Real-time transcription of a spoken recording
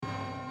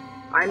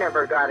I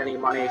never got any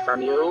money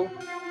from you.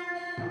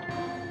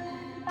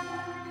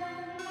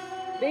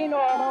 Be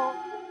normal.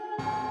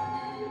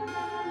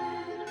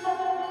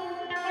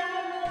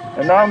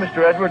 And now,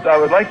 Mr. Edwards, I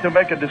would like to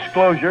make a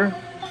disclosure,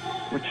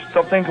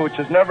 something which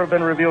has never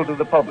been revealed to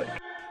the public.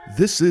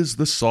 This is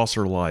The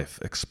Saucer Life,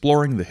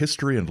 exploring the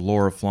history and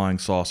lore of flying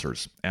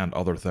saucers, and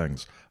other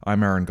things.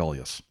 I'm Aaron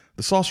Gullius.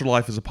 The Saucer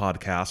Life is a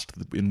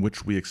podcast in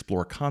which we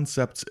explore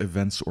concepts,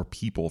 events, or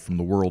people from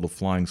the world of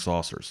flying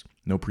saucers.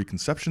 No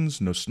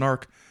preconceptions, no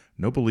snark,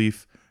 no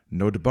belief,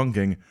 no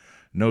debunking,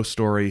 no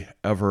story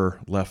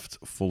ever left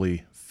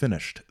fully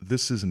finished.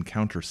 This is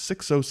Encounter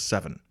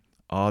 607,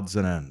 Odds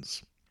and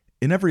Ends.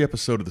 In every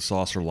episode of The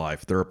Saucer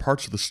Life, there are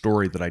parts of the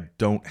story that I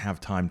don't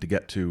have time to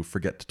get to,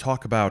 forget to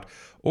talk about,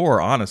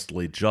 or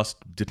honestly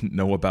just didn't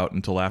know about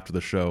until after the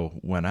show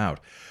went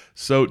out.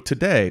 So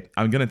today,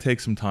 I'm going to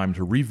take some time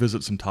to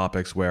revisit some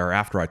topics where,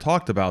 after I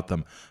talked about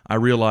them, I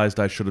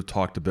realized I should have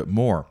talked a bit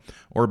more,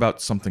 or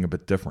about something a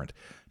bit different.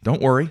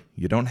 Don't worry,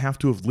 you don't have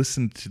to have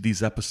listened to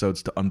these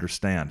episodes to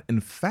understand. In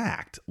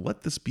fact,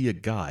 let this be a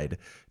guide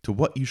to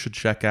what you should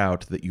check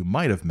out that you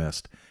might have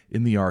missed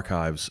in the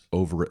archives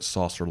over at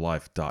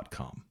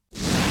saucerlife.com.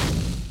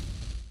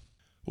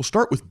 We'll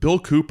start with Bill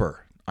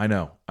Cooper. I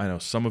know,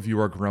 some of you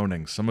are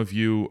groaning, some of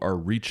you are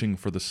reaching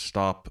for the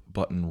stop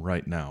button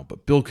right now,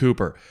 but Bill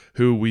Cooper,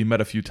 who we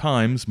met a few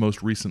times,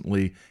 most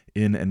recently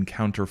in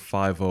Encounter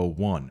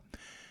 501.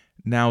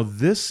 Now,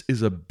 this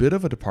is a bit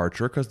of a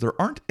departure because there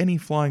aren't any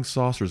flying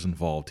saucers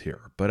involved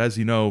here, but as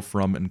you know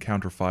from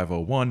Encounter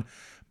 501,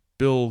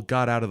 Bill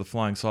got out of the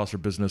flying saucer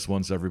business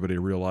once everybody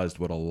realized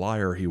what a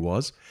liar he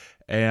was,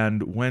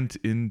 and went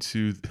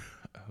into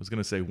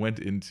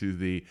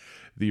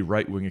the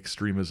right-wing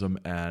extremism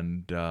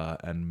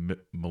and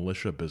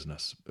militia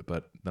business.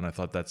 But then I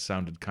thought that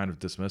sounded kind of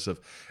dismissive,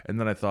 and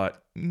then I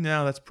thought,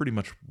 no, that's pretty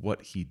much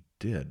what he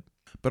did.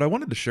 But I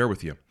wanted to share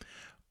with you,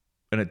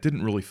 and it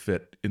didn't really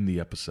fit in the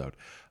episode,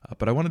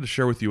 but I wanted to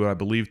share with you what I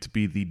believe to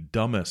be the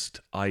dumbest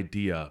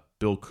idea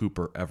Bill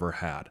Cooper ever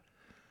had.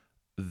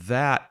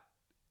 That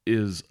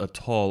is a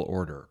tall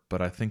order,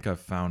 but I think I've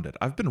found it.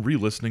 I've been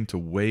re-listening to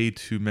way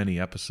too many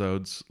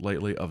episodes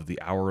lately of The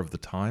Hour of the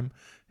Time,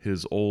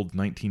 his old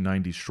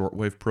 1990s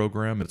shortwave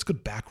program. It's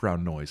good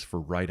background noise for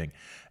writing,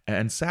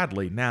 and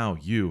sadly, now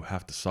you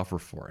have to suffer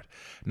for it.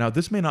 Now,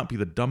 this may not be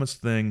the dumbest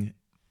thing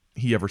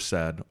he ever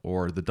said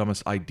or the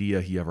dumbest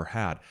idea he ever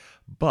had,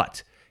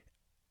 but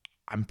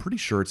I'm pretty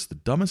sure it's the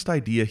dumbest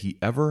idea he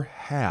ever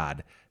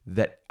had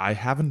that I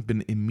haven't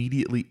been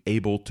immediately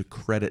able to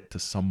credit to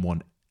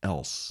someone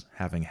else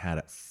having had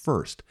it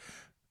first.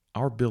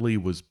 Our Billy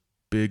was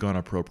big on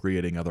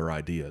appropriating other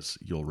ideas,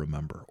 you'll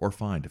remember, or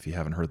find if you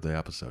haven't heard the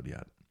episode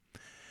yet.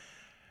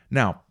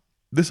 Now,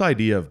 this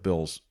idea of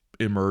Bill's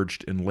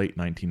emerged in late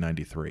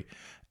 1993,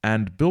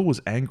 and Bill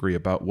was angry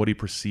about what he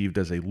perceived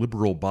as a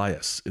liberal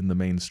bias in the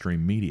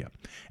mainstream media.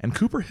 And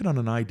Cooper hit on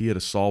an idea to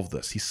solve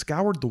this. He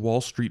scoured the Wall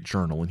Street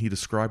Journal, and he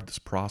described this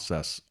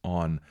process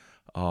on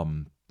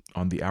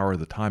The Hour of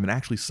the Time. And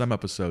actually, some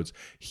episodes,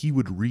 he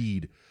would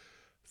read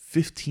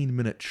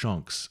 15-minute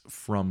chunks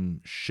from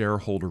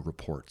shareholder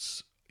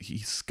reports. He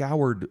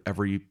scoured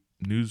every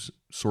news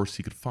source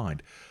he could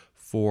find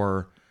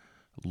for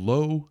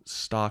low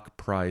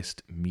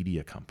stock-priced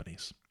media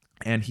companies.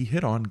 And he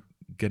hit on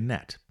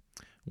Gannett,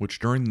 which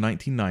during the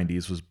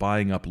 1990s was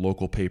buying up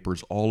local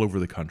papers all over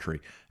the country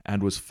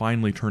and was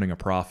finally turning a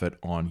profit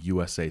on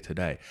USA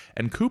Today.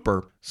 And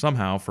Cooper,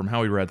 somehow, from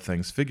how he read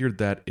things, figured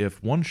that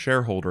if one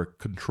shareholder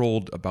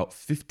controlled about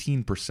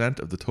 15%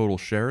 of the total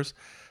shares,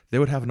 they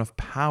would have enough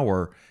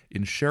power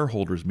in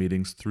shareholders'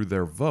 meetings through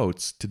their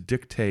votes to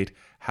dictate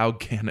how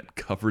Gannett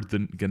covered the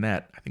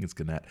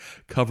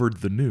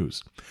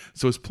news.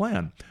 So his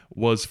plan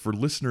was for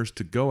listeners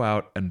to go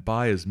out and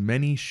buy as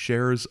many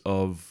shares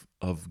of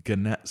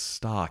Gannett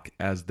stock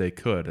as they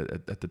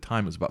could. At the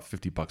time, it was about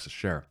 $50 a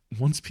share.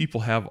 Once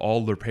people have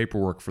all their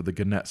paperwork for the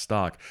Gannett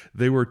stock,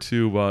 they were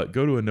to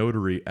go to a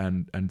notary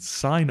and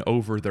sign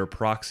over their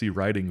proxy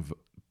voting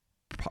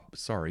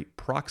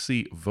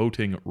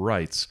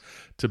rights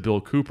to Bill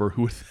Cooper,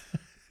 who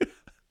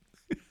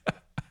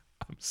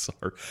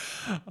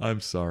I'm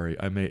sorry.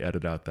 I may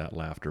edit out that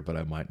laughter, but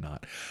I might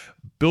not.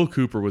 Bill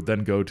Cooper would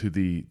then go to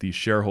the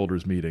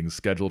shareholders meetings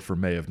scheduled for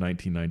May of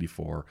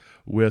 1994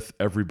 with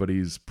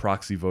everybody's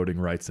proxy voting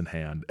rights in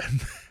hand,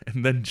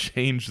 and then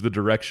change the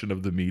direction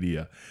of the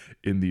media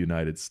in the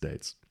United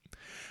States.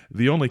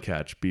 The only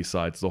catch,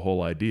 besides the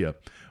whole idea,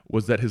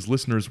 was that his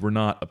listeners were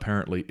not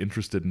apparently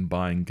interested in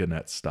buying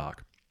Gannett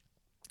stock.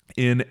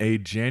 In a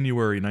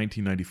January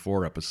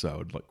 1994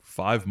 episode, like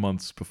 4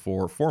 months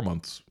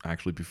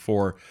actually,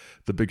 before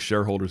the big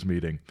shareholders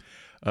meeting,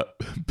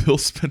 Bill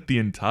spent the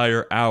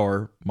entire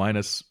hour,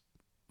 minus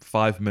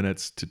 5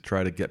 minutes to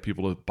try to get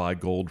people to buy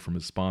gold from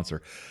his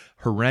sponsor,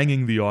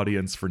 haranguing the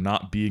audience for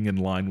not being in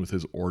line with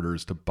his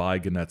orders to buy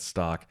Gannett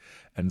stock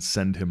and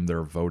send him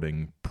their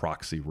voting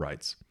proxy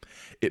rights.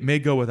 It may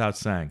go without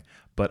saying,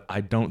 but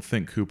I don't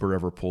think Cooper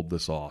ever pulled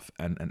this off.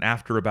 And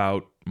after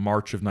about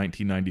March of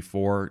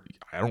 1994,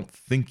 I don't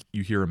think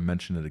you hear him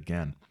mention it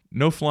again.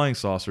 No flying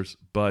saucers,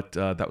 but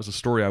that was a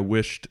story I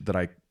wished that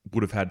I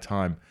would have had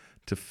time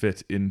to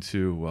fit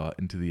into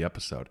the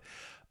episode.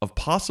 Of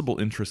possible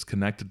interest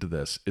connected to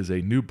this is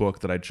a new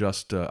book that I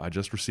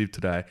just received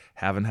today.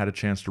 Haven't had a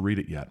chance to read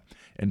it yet.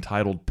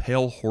 Entitled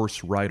 "Pale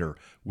Horse Rider: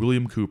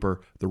 William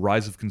Cooper, The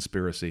Rise of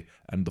Conspiracy,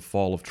 and the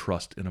Fall of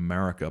Trust in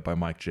America" by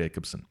Mike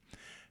Jacobson.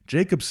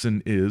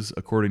 Jacobson is,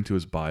 according to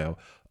his bio,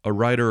 a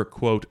writer,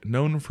 quote,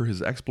 known for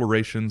his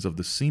explorations of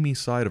the seamy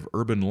side of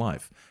urban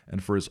life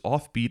and for his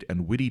offbeat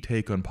and witty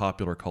take on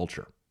popular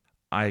culture.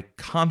 I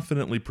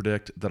confidently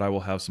predict that I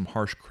will have some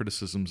harsh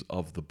criticisms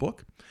of the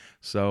book,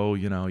 so,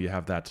 you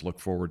have that to look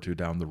forward to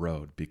down the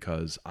road,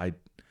 because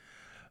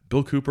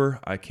Bill Cooper,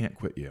 I can't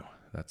quit you.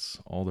 That's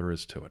all there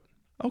is to it.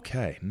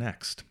 Okay,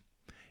 next.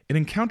 In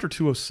Encounter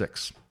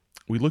 206,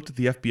 we looked at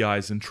the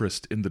FBI's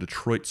interest in the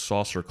Detroit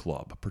Saucer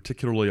Club,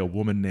 particularly a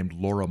woman named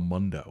Laura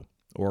Mundo,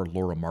 or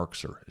Laura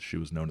Marxer, as she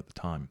was known at the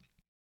time.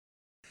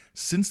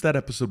 Since that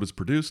episode was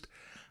produced,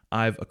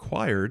 I've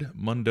acquired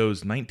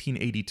Mundo's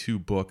 1982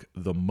 book,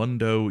 The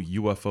Mundo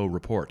UFO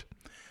Report.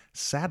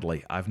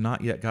 Sadly, I've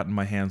not yet gotten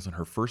my hands on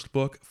her first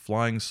book,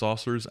 Flying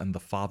Saucers and the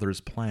Father's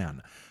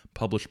Plan,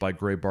 published by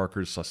Gray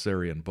Barker's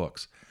Saucerian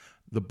Books.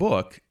 The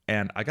book,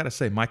 and I gotta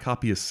say, my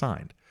copy is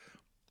signed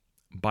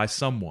by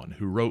someone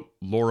who wrote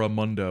Laura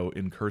Mundo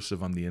in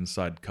cursive on the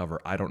inside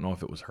cover. I don't know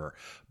if it was her,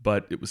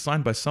 but it was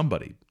signed by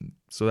somebody,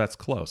 so that's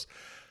close.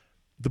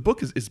 The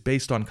book is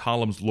based on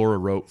columns Laura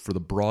wrote for the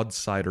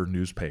Broadsider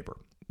newspaper,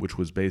 which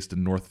was based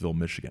in Northville,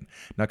 Michigan.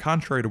 Now,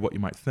 contrary to what you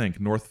might think,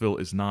 Northville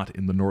is not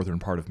in the northern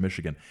part of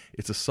Michigan.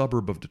 It's a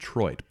suburb of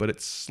Detroit, but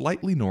it's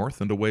slightly north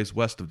and a ways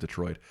west of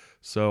Detroit,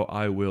 so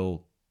I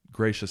will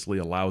graciously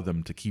allow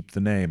them to keep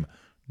the name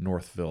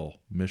Northville,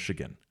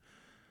 Michigan.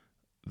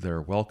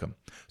 They're welcome.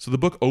 So the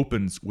book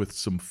opens with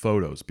some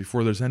photos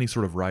before there's any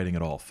sort of writing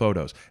at all,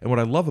 photos. And what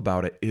I love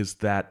about it is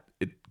that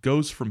it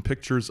goes from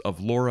pictures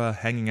of Laura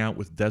hanging out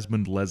with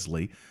Desmond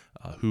Leslie,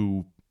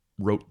 who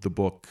wrote the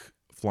book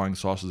Flying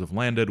Saucers Have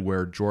Landed,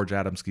 where George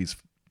Adamski's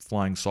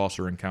flying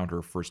saucer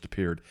encounter first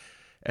appeared,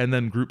 and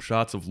then group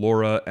shots of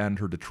Laura and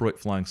her Detroit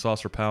flying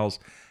saucer pals,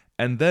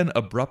 and then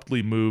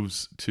abruptly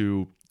moves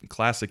to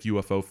classic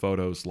UFO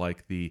photos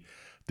like the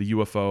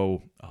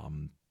UFO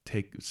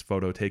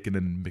photo taken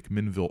in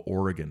McMinnville,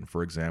 Oregon,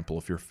 for example,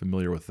 if you're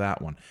familiar with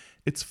that one.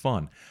 It's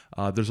fun.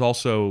 There's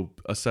also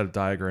a set of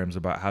diagrams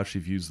about how she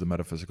views the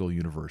metaphysical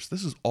universe.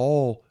 This is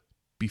all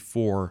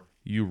before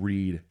you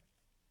read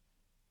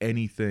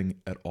anything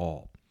at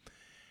all.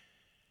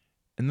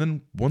 And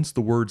then once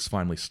the words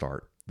finally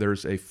start,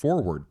 there's a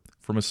foreword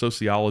from a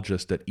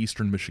sociologist at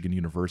Eastern Michigan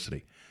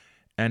University.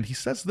 And he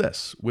says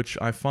this, which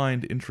I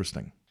find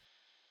interesting.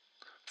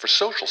 For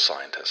social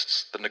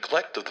scientists, the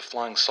neglect of the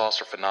flying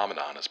saucer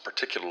phenomenon is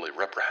particularly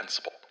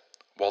reprehensible.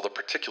 While the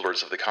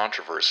particulars of the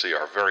controversy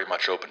are very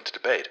much open to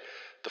debate,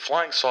 the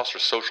flying saucer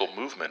social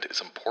movement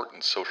is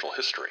important social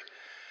history.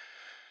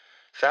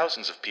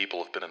 Thousands of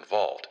people have been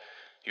involved.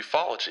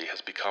 Ufology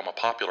has become a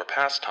popular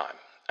pastime,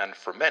 and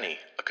for many,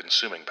 a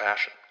consuming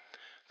passion.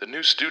 The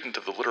new student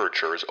of the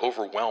literature is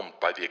overwhelmed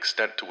by the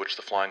extent to which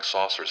the flying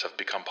saucers have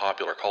become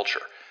popular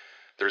culture.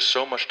 There is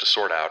so much to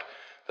sort out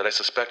that I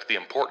suspect the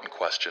important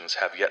questions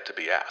have yet to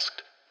be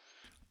asked.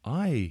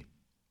 I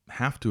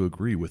have to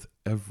agree with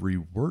every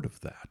word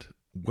of that.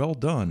 Well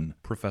done,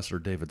 Professor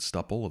David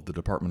Stupple of the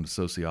Department of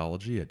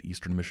Sociology at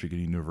Eastern Michigan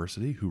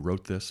University, who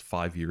wrote this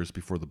 5 years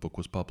before the book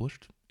was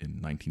published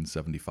in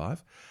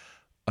 1975.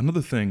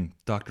 Another thing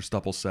Dr.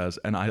 Stupple says,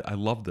 and I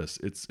love this,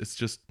 it's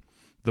just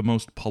the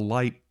most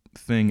polite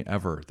thing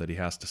ever that he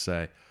has to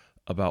say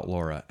about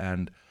Laura,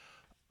 and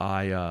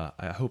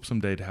I hope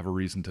someday to have a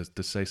reason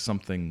to say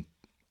something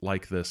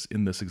like this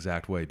in this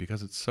exact way,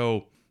 because it's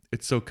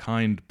so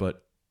kind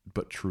but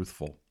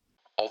truthful.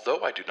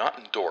 Although I do not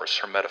endorse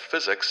her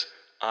metaphysics,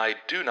 I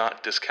do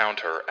not discount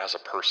her as a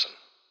person.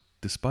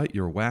 Despite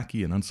your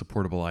wacky and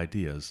unsupportable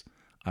ideas,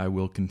 I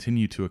will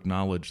continue to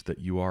acknowledge that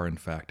you are in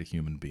fact a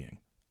human being.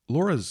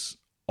 Laura's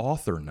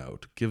author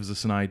note gives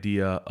us an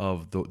idea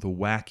of the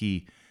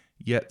wacky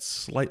yet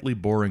slightly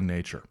boring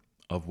nature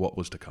of what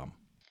was to come.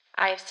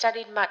 I have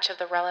studied much of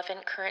the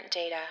relevant current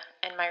data,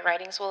 and my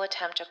writings will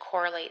attempt to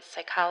correlate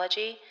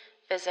psychology,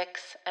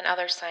 physics, and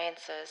other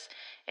sciences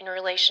in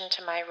relation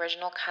to my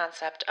original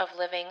concept of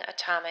living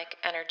atomic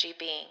energy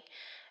being,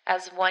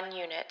 as one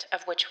unit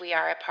of which we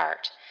are a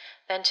part,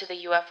 then to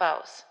the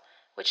UFOs,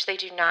 which they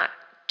do not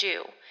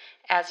do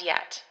as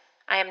yet.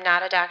 I am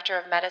not a doctor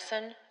of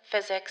medicine,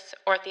 physics,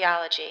 or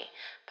theology,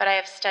 but I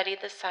have studied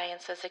the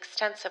sciences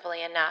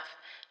extensively enough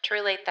to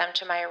relate them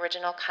to my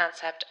original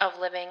concept of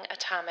living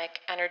atomic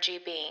energy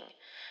being,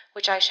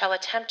 which I shall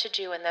attempt to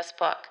do in this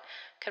book,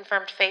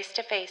 confirmed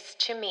face-to-face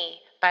to me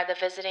by the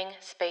visiting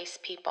space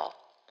people.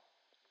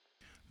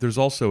 There's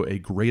also a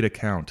great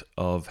account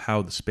of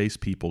how the space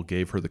people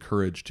gave her the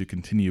courage to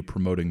continue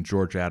promoting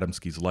George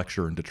Adamski's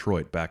lecture in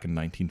Detroit back in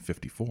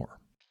 1954.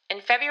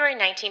 In February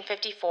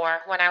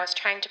 1954, when I was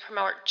trying to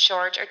promote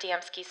George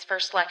Adamski's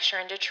first lecture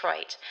in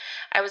Detroit,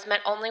 I was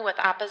met only with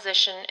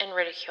opposition and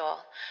ridicule.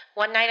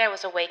 One night I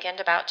was awakened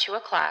about 2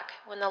 o'clock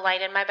when the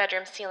light in my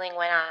bedroom ceiling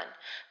went on.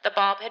 The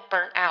bulb had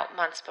burnt out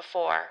months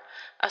before.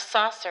 A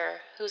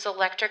saucer, whose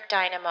electric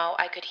dynamo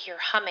I could hear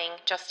humming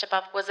just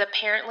above, was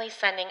apparently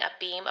sending a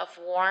beam of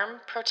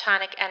warm,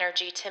 protonic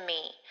energy to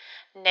me.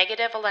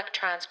 Negative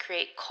electrons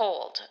create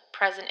cold,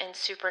 present in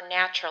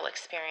supernatural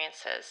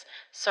experiences,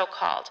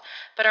 so-called,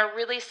 but are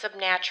really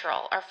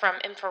subnatural, are from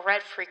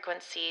infrared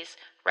frequencies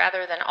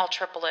rather than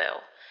ultra-blue.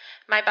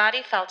 My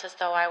body felt as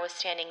though I was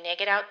standing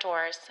naked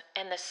outdoors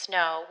in the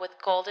snow with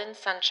golden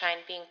sunshine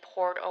being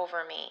poured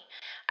over me.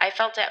 I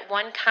felt at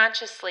one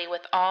consciously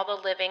with all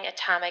the living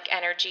atomic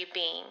energy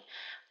being,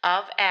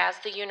 of as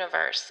the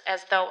universe,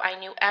 as though I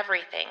knew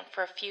everything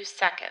for a few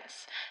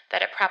seconds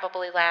that it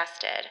probably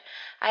lasted.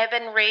 I have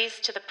been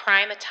raised to the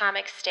prime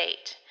atomic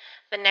state.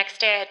 The next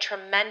day I had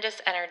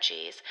tremendous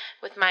energies,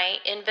 with my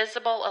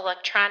invisible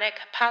electronic,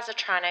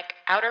 positronic,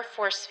 outer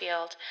force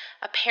field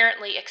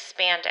apparently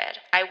expanded.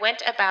 I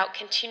went about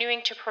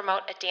continuing to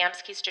promote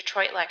Adamski's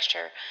Detroit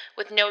lecture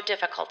with no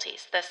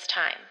difficulties this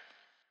time.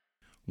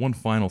 One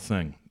final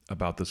thing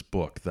about this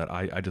book that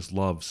I just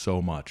love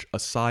so much,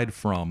 aside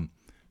from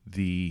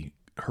the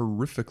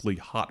horrifically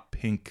hot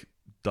pink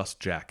dust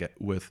jacket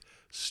with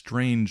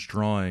strange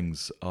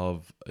drawings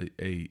of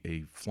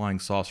a flying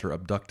saucer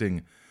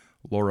abducting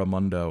Laura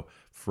Mundo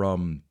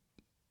from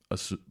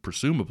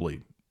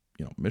presumably,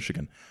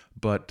 Michigan.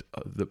 But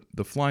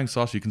the flying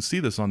saucer, you can see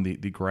this on the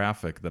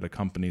graphic that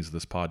accompanies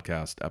this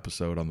podcast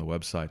episode on the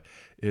website.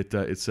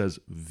 It says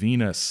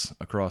Venus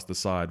across the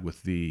side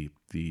with the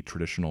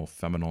traditional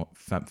feminine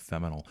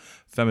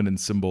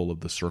symbol of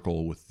the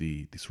circle with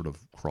the sort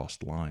of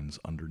crossed lines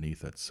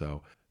underneath it.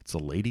 So it's a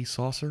lady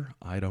saucer?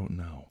 I don't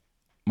know.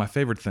 My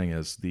favorite thing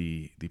is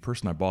the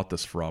person I bought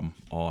this from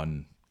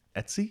on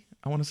Etsy,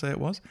 I want to say it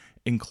was,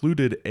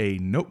 included a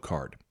note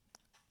card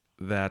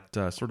that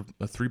sort of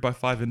a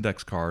 3x5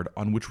 index card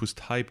on which was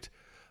typed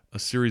a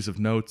series of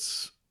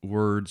notes,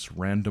 words,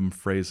 random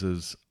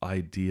phrases,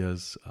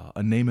 ideas,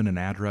 a name and an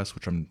address,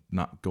 which I'm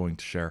not going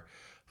to share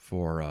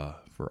for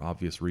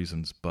obvious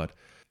reasons. But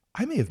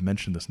I may have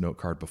mentioned this note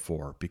card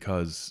before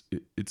because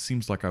it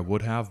seems like I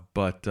would have,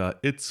 but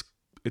it's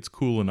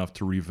cool enough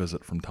to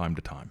revisit from time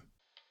to time.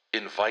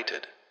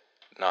 Invited,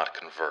 not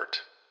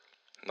convert.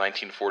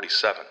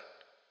 1947,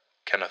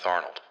 Kenneth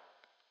Arnold.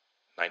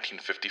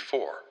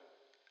 1954,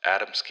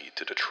 Adamski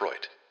to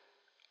Detroit.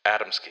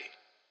 Adamski.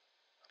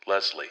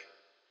 Leslie.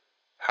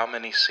 How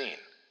many seen?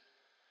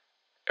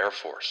 Air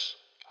Force.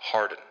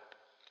 Hardin.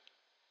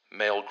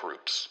 Mail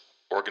groups,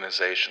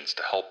 organizations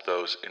to help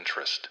those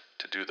interest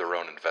to do their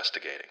own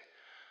investigating.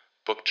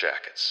 Book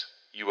jackets.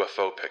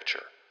 UFO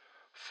picture.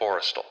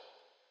 Forrestal.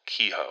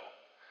 Kehoe.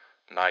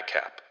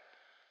 NICAP.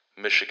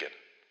 Michigan.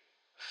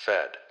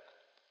 Fed.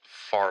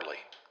 Farley.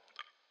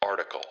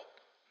 Article.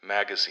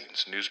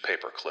 Magazines,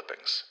 newspaper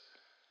clippings.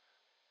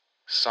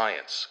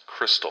 Science,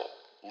 Crystal,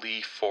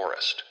 Lee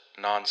Forest,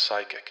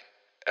 Non-Psychic,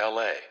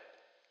 L.A.,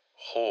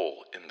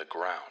 Hole in the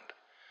Ground,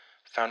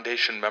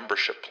 Foundation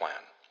Membership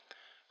Plan,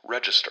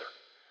 Register,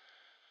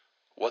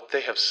 What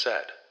They Have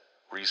Said,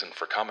 Reason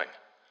for Coming,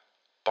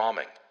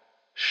 Bombing,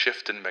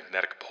 Shift in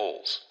Magnetic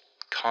Poles,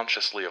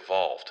 Consciously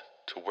Evolved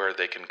to where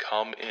they can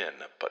come in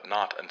but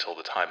not until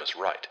the time is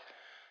right,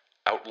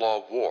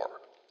 Outlaw War,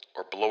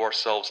 or blow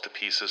ourselves to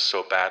pieces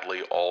so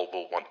badly all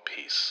will want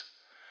peace.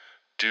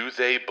 Do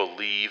they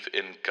believe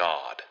in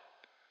God?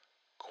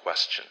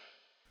 Question.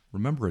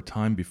 Remember a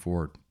time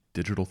before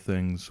digital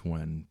things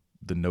when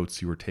the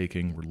notes you were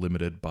taking were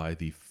limited by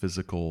the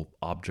physical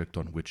object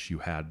on which you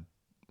had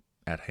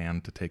at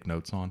hand to take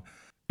notes on?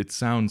 It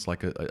sounds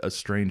like a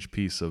strange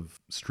piece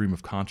of stream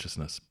of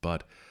consciousness,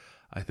 but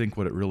I think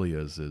what it really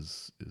is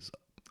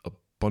a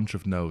bunch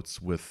of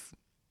notes with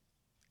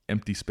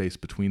empty space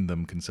between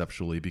them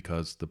conceptually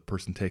because the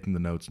person taking the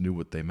notes knew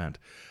what they meant.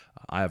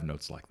 I have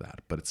notes like that,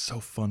 but it's so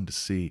fun to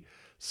see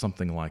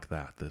something like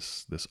that,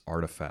 this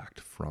artifact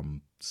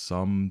from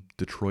some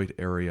Detroit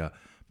area,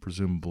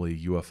 presumably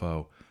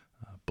UFO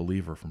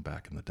believer from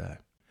back in the day.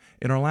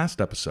 In our last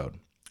episode,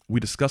 we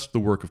discussed the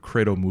work of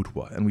Credo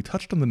Mutwa, and we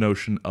touched on the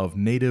notion of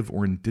native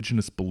or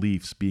indigenous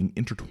beliefs being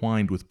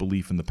intertwined with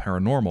belief in the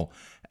paranormal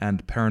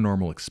and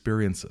paranormal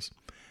experiences.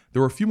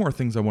 There were a few more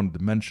things I wanted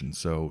to mention,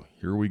 so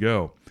here we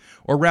go.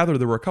 Or rather,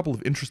 there were a couple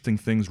of interesting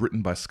things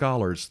written by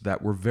scholars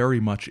that were very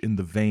much in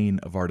the vein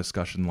of our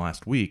discussion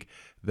last week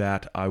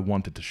that I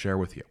wanted to share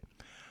with you.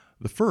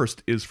 The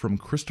first is from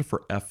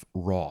Christopher F.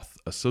 Roth,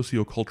 a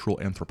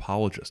sociocultural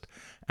anthropologist,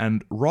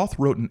 and Roth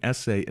wrote an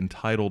essay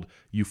entitled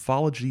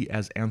Ufology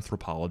as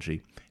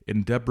Anthropology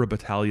in Deborah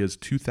Battalia's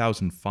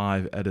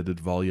 2005 edited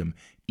volume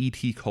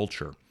E.T.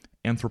 Culture,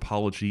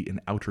 Anthropology in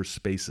Outer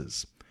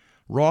Spaces.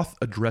 Roth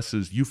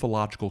addresses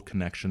ufological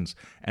connections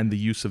and the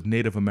use of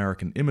Native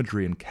American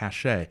imagery and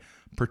cachet,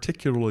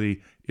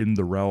 particularly in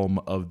the realm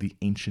of the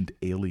Ancient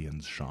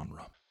Aliens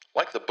genre.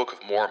 Like the Book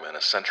of Mormon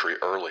a century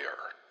earlier,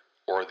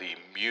 or the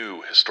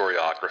Mew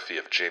historiography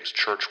of James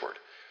Churchward,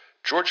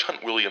 George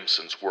Hunt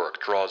Williamson's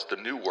work draws the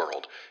New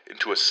World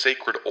into a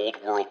sacred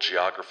Old World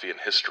geography and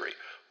history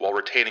while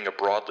retaining a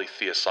broadly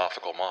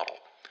theosophical model.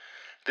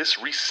 This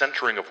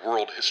recentering of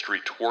world history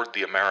toward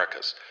the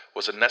Americas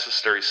was a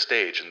necessary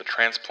stage in the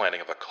transplanting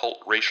of occult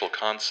racial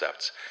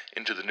concepts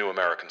into the new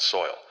American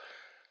soil.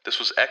 This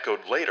was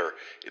echoed later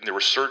in the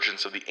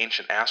resurgence of the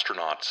ancient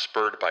astronaut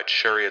spurred by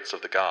Chariots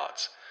of the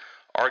Gods,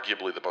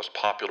 arguably the most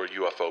popular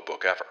UFO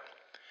book ever.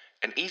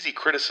 An easy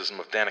criticism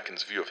of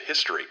Daniken's view of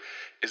history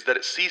is that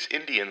it sees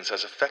Indians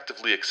as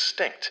effectively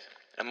extinct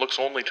and looks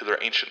only to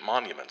their ancient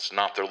monuments,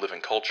 not their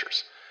living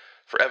cultures,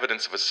 for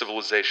evidence of a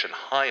civilization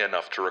high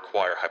enough to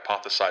require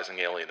hypothesizing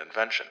alien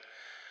invention.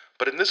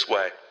 But in this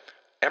way,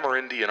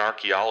 Amerindian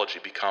archaeology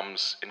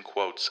becomes, in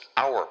quotes,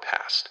 our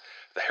past,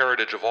 the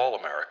heritage of all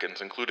Americans,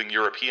 including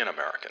European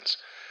Americans.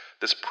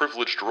 This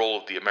privileged role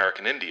of the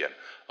American Indian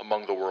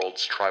among the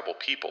world's tribal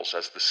peoples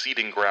as the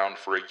seeding ground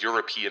for a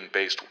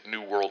European-based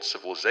New World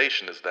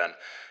civilization is then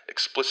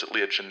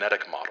explicitly a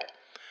genetic model,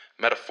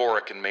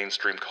 metaphoric in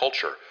mainstream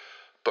culture,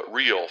 but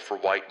real for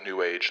white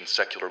New Age and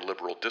secular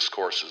liberal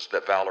discourses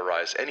that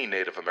valorize any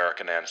Native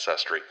American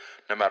ancestry,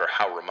 no matter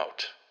how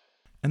remote.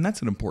 And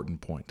that's an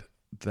important point,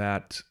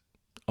 that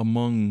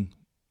among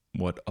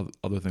what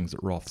other things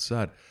that Roth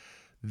said,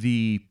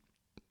 the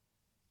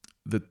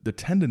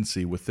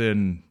tendency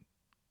within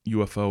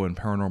UFO and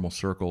paranormal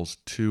circles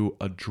to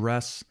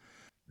address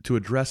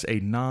a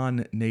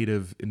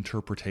non-native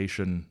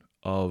interpretation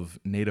of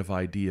native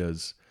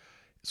ideas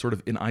sort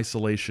of in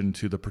isolation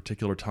to the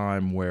particular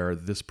time where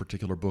this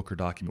particular book or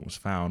document was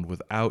found,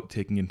 without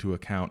taking into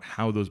account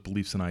how those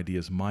beliefs and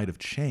ideas might have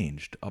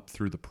changed up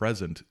through the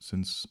present,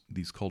 since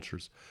these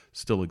cultures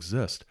still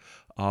exist,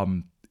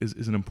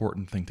 is an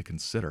important thing to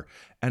consider.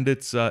 And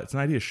it's an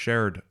idea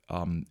shared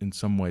in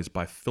some ways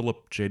by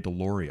Philip J.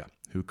 Deloria,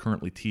 who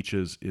currently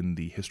teaches in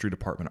the history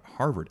department at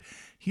Harvard.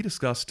 He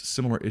discussed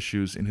similar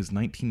issues in his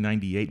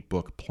 1998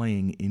 book,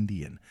 Playing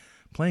Indian.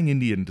 Playing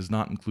Indian does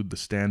not include the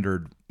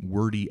standard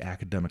wordy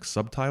academic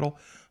subtitle,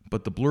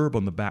 but the blurb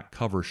on the back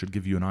cover should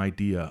give you an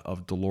idea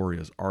of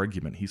Deloria's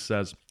argument. He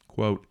says,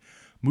 quote,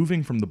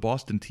 "Moving from the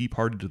Boston Tea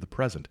Party to the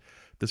present,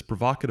 this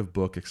provocative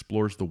book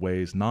explores the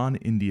ways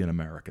non-Indian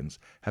Americans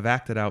have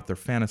acted out their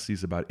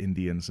fantasies about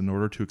Indians in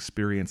order to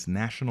experience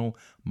national,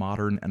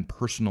 modern, and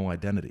personal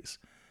identities.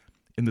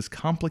 In this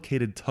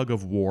complicated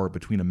tug-of-war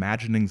between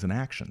imaginings and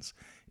actions,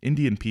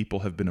 Indian people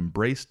have been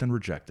embraced and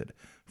rejected,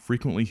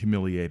 frequently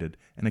humiliated,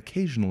 and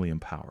occasionally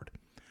empowered.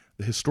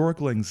 The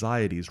historical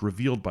anxieties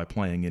revealed by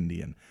Playing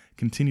Indian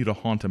continue to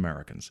haunt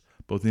Americans,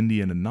 both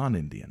Indian and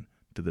non-Indian,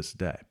 to this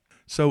day."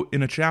 So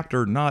in a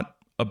chapter not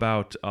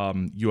about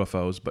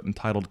UFOs, but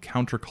entitled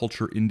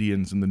Counterculture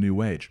Indians in the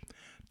New Age,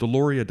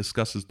 Deloria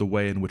discusses the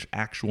way in which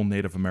actual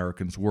Native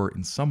Americans were,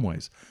 in some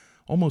ways,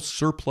 almost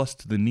surplus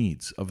to the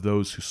needs of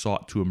those who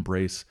sought to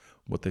embrace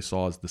what they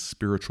saw as the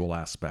spiritual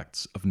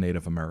aspects of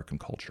Native American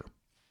culture.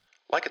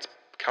 Like its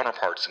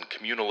counterparts in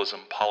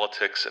communalism,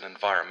 politics, and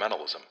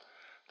environmentalism,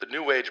 the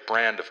New Age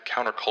brand of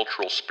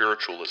countercultural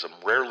spiritualism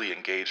rarely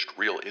engaged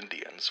real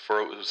Indians,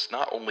 for it was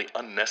not only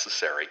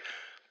unnecessary,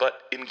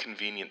 but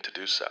inconvenient to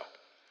do so.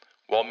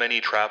 While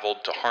many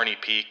traveled to Harney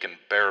Peak and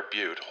Bear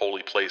Butte,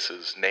 holy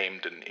places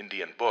named in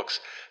Indian books,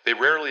 they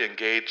rarely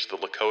engaged the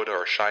Lakota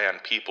or Cheyenne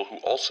people who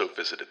also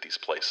visited these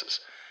places.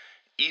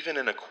 Even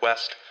in a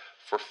quest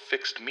for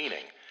fixed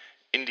meaning,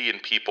 Indian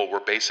people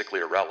were basically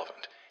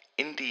irrelevant.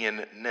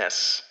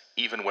 Indianness,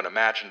 even when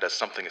imagined as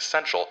something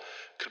essential,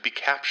 could be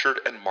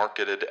captured and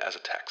marketed as a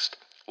text,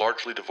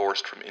 largely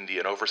divorced from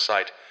Indian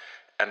oversight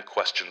and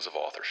questions of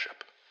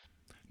authorship.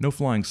 No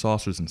flying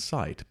saucers in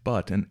sight,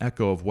 but an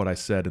echo of what I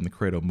said in the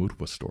Credo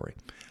Mutwa story.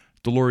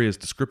 Deloria's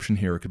description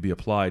here could be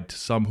applied to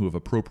some who have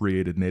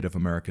appropriated Native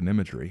American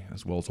imagery,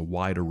 as well as a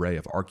wide array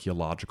of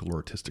archaeological or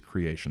artistic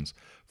creations,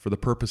 for the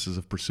purposes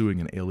of pursuing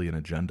an alien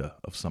agenda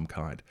of some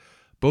kind.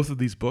 Both of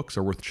these books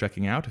are worth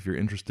checking out if you're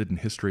interested in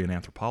history and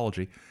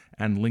anthropology,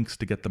 and links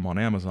to get them on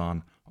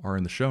Amazon are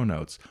in the show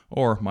notes,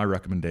 or, my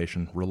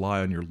recommendation,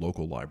 rely on your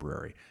local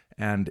library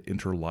and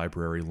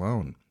interlibrary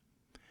loan.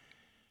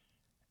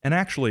 And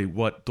actually,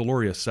 what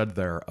Deloria said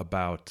there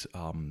about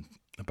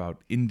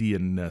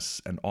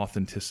Indianness and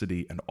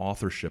authenticity and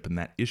authorship, and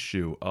that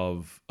issue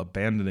of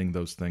abandoning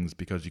those things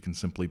because you can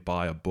simply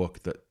buy a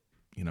book that,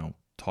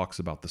 talks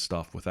about the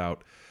stuff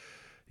without,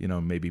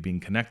 maybe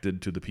being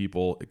connected to the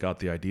people it got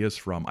the ideas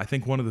from. I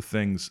think one of the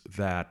things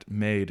that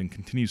made and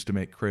continues to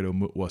make Credo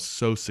Mutwa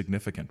so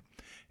significant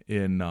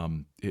in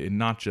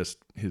not just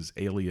his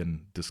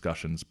alien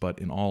discussions, but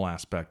in all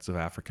aspects of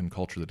African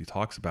culture that he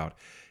talks about,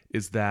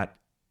 is that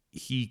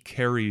he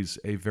carries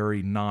a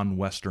very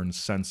non-Western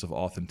sense of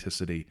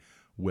authenticity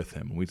with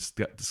him. We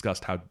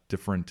discussed how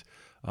different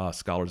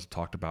scholars have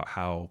talked about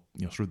how,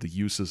 sort of the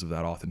uses of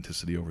that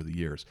authenticity over the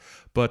years.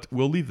 But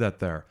we'll leave that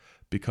there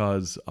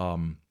because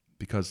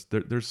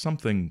there's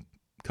something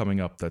coming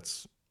up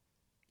that's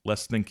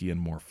less thinky and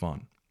more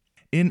fun.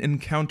 In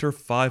Encounter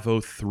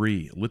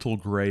 503, Little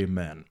Gray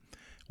Men,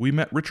 we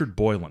met Richard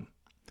Boylan.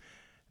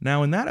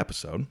 Now, in that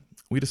episode,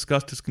 we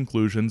discussed his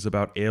conclusions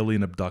about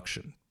alien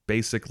abduction,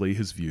 Basically,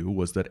 his view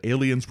was that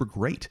aliens were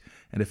great,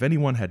 and if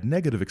anyone had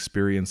negative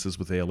experiences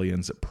with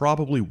aliens, it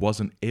probably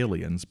wasn't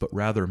aliens, but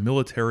rather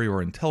military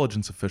or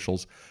intelligence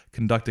officials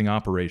conducting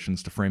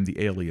operations to frame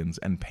the aliens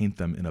and paint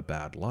them in a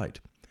bad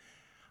light.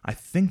 I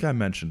think I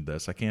mentioned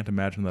this. I can't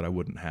imagine that I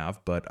wouldn't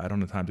have, but I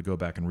don't have time to go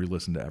back and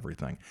re-listen to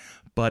everything.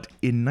 But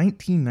in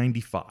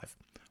 1995,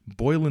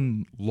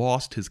 Boylan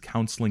lost his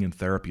counseling and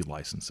therapy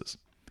licenses.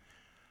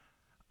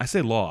 I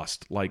say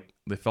lost, like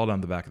they fell down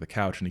the back of the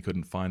couch and he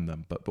couldn't find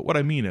them. But what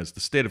I mean is the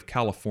state of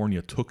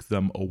California took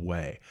them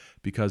away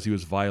because he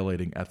was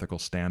violating ethical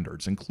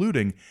standards,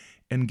 including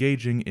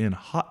engaging in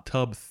hot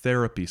tub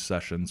therapy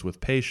sessions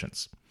with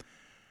patients.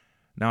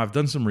 Now, I've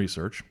done some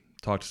research,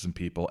 talked to some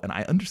people, and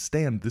I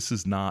understand this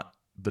is not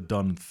the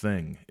done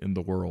thing in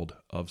the world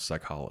of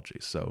psychology.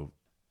 So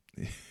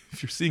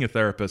if you're seeing a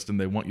therapist and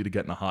they want you to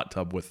get in a hot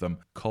tub with them,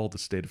 call the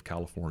state of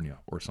California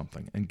or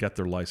something and get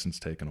their license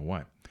taken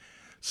away.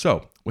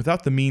 So,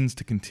 without the means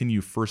to continue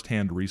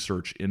firsthand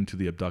research into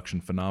the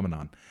abduction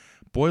phenomenon,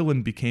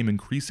 Boylan became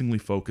increasingly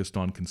focused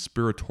on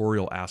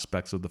conspiratorial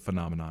aspects of the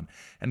phenomenon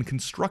and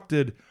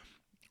constructed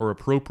or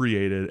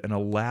appropriated an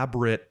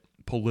elaborate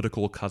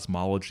political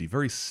cosmology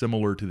very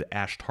similar to the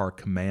Ashtar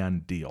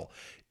Command deal,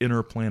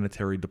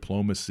 interplanetary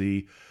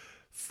diplomacy,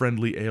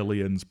 friendly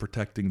aliens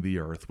protecting the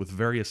Earth, with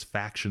various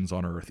factions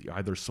on Earth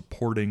either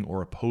supporting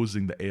or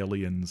opposing the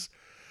aliens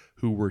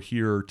who were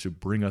here to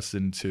bring us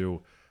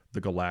into the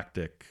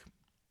Galactic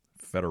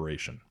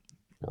Federation,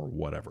 or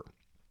whatever.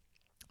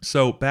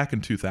 So back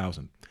in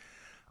 2000,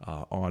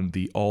 on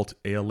the Alt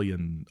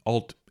Alien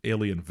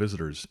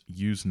Visitors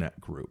Usenet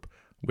group,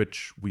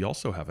 which we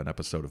also have an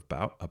episode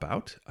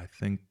about I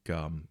think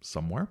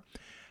somewhere,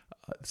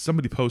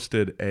 somebody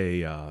posted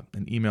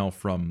an email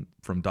from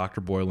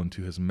Dr. Boylan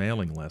to his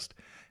mailing list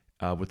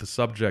with the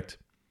subject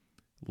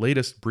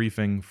latest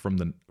briefing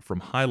from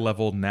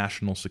high-level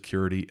national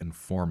security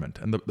informant.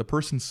 And the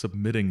person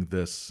submitting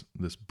this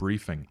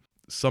briefing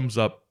sums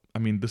up, I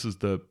mean, this is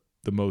the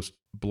most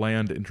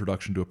bland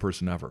introduction to a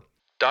person ever.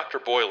 Dr.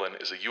 Boylan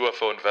is a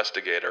UFO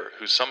investigator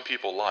who some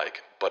people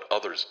like, but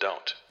others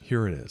don't.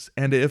 Here it is.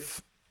 And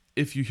if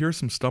you hear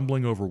some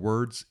stumbling over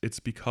words,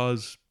 it's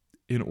because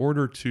in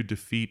order to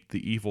defeat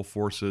the evil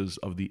forces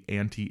of the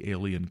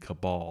anti-alien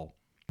cabal,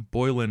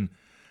 Boylan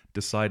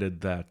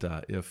decided that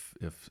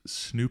if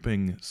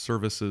snooping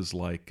services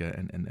like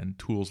and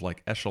tools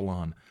like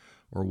Echelon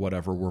or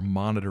whatever were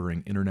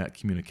monitoring internet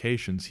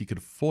communications, he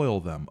could foil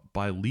them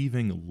by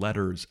leaving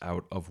letters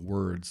out of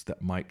words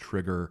that might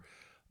trigger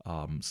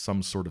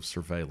some sort of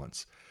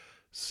surveillance.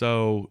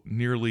 So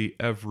nearly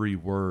every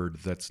word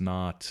that's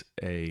not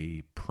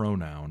a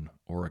pronoun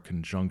or a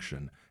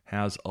conjunction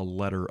has a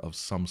letter of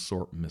some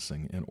sort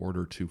missing in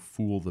order to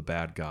fool the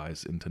bad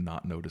guys into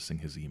not noticing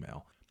his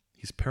email.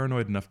 He's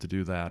paranoid enough to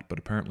do that, but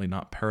apparently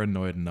not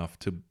paranoid enough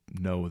to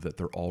know that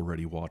they're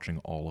already watching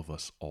all of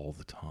us all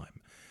the time.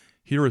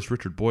 Here is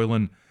Richard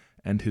Boylan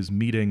and his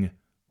meeting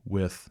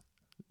with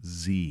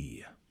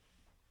Z,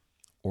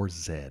 or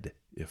Zed,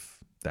 if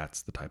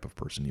that's the type of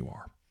person you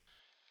are.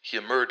 He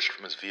emerged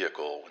from his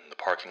vehicle in the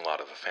parking lot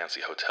of a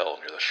fancy hotel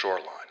near the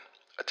shoreline.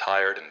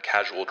 Attired in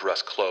casual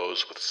dress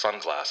clothes with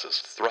sunglasses,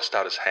 thrust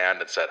out his hand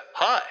and said,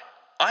 "Hi,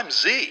 I'm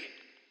Z."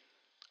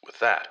 With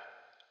that,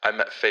 I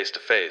met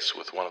face-to-face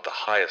with one of the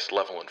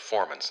highest-level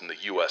informants in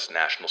the U.S.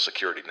 National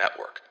Security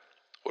Network.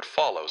 What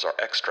follows are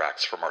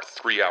extracts from our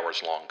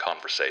 3-hours-long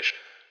conversation.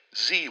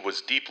 Z was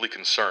deeply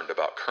concerned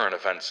about current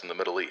events in the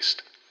Middle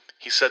East.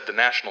 He said the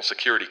national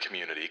security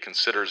community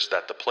considers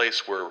that the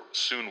place where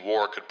soon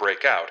war could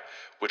break out,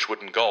 which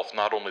would engulf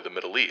not only the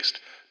Middle East,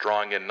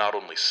 drawing in not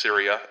only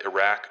Syria,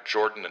 Iraq,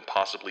 Jordan, and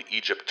possibly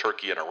Egypt,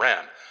 Turkey, and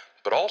Iran,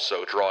 but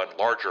also draw in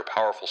larger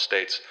powerful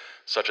states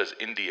such as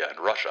India and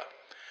Russia.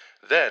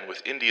 Then,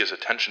 with India's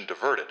attention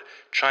diverted,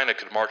 China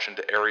could march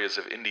into areas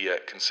of India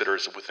it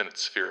considers within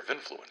its sphere of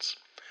influence.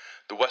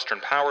 The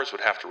Western powers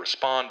would have to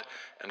respond,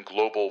 and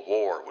global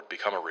war would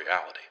become a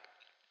reality.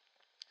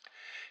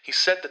 He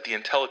said that the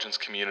intelligence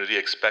community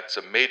expects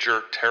a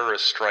major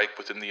terrorist strike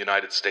within the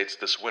United States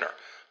this winter,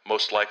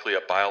 most likely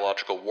a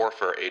biological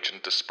warfare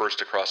agent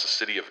dispersed across a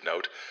city of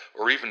note,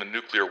 or even a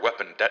nuclear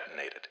weapon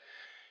detonated.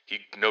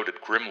 He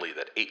noted grimly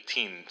that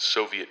 18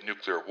 Soviet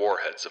nuclear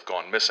warheads have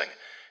gone missing,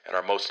 and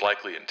are most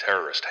likely in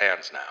terrorist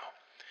hands now.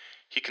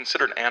 He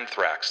considered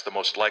anthrax the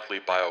most likely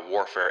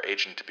biowarfare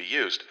agent to be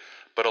used,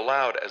 but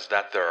allowed as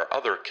that there are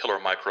other killer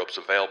microbes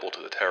available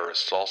to the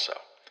terrorists also.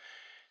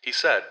 He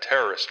said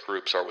terrorist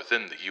groups are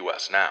within the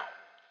U.S. now.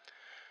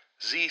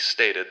 Z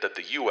stated that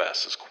the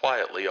U.S. is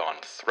quietly on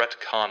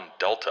ThreatCon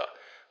Delta,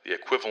 the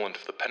equivalent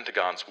of the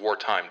Pentagon's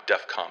wartime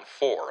DEFCON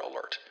 4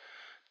 alert.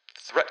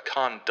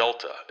 ThreatCon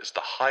Delta is the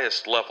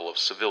highest level of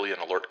civilian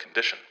alert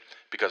condition,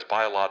 because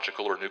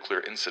biological or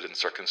nuclear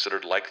incidents are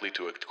considered likely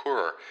to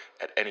occur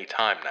at any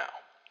time now.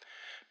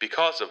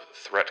 Because of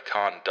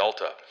ThreatCon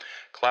Delta,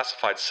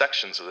 classified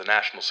sections of the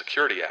National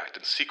Security Act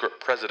and secret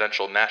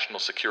presidential national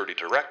security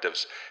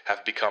directives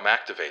have become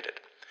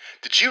activated.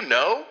 "Did you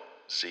know,"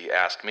 Z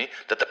asked me,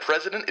 "that the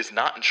president is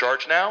not in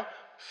charge now?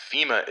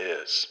 FEMA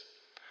is."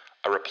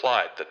 I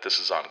replied that this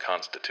is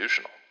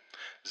unconstitutional.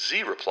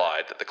 Z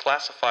replied that the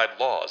classified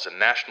laws and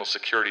national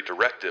security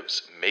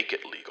directives make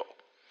it legal.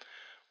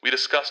 We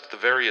discussed the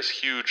various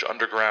huge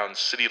underground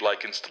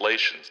city-like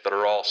installations that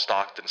are all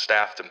stocked and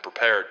staffed and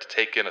prepared to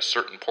take in a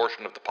certain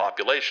portion of the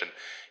population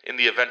in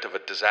the event of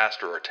a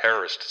disaster or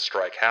terrorist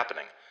strike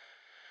happening.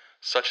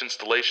 Such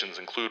installations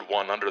include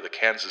one under the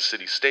Kansas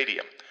City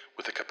Stadium,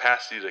 with a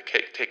capacity to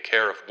take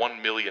care of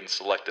 1 million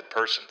selected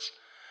persons.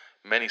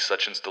 Many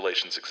such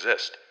installations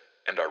exist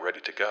and are ready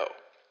to go.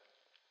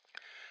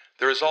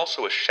 There is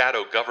also a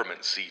shadow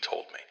government, Z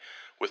told me,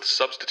 with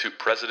substitute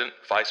president,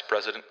 vice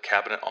president,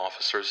 cabinet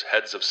officers,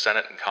 heads of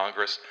Senate and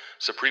Congress,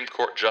 Supreme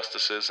Court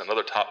justices, and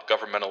other top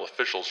governmental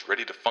officials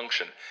ready to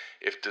function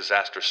if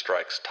disaster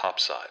strikes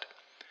topside.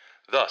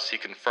 Thus, he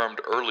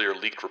confirmed earlier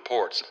leaked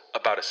reports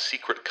about a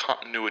secret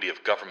continuity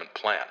of government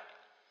plan.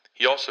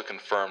 He also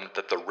confirmed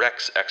that the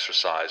Rex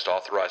exercise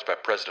authorized by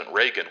President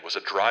Reagan was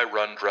a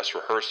dry-run dress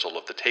rehearsal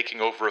of the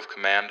taking over of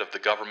command of the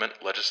government,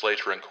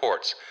 legislature, and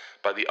courts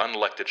by the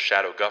unelected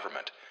shadow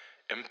government,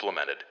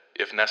 implemented,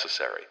 if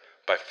necessary,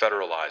 by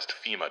federalized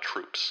FEMA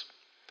troops.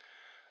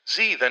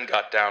 Z then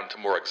got down to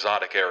more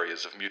exotic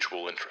areas of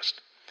mutual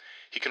interest.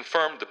 He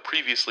confirmed the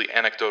previously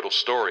anecdotal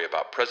story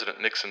about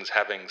President Nixon's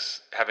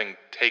having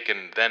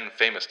taken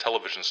then-famous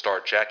television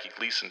star Jackie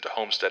Gleason to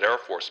Homestead Air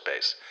Force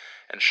Base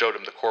and showed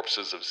him the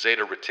corpses of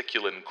Zeta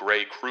Reticulans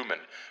gray crewmen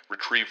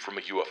retrieved from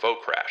a UFO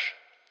crash.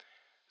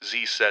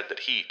 Z said that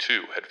he,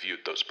 too, had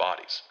viewed those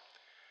bodies.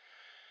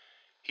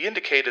 He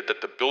indicated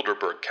that the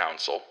Bilderberg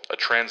Council, a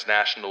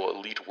transnational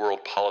elite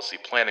world policy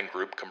planning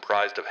group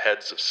comprised of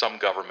heads of some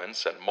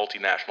governments and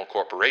multinational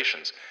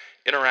corporations,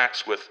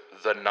 interacts with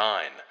the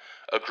Nine,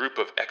 a group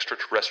of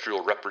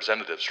extraterrestrial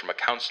representatives from a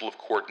council of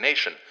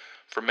coordination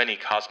for many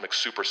cosmic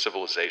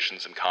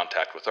super-civilizations in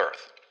contact with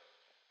Earth.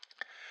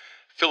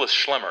 Phyllis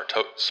Schlemmer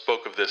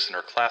spoke of this in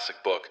her classic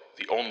book,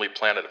 The Only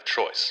Planet of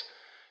Choice.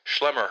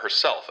 Schlemmer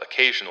herself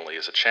occasionally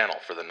is a channel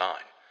for the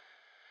Nine.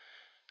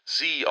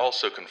 Z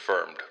also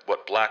confirmed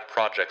what Black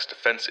Project's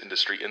defense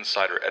industry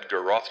insider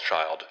Edgar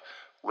Rothschild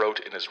wrote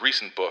in his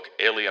recent book,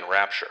 Alien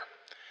Rapture: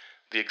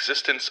 the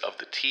existence of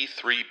the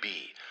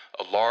T-3B,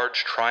 a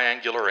large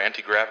triangular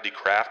anti-gravity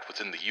craft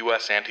within the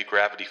U.S.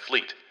 anti-gravity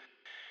fleet.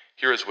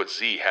 Here is what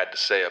Z had to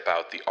say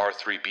about the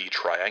R-3B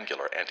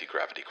triangular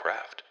anti-gravity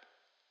craft.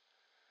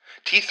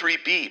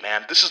 T-3B,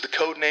 man, this is the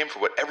code name for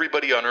what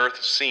everybody on Earth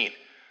has seen.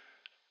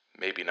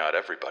 Maybe not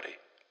everybody.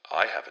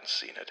 I haven't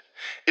seen it.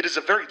 It is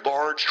a very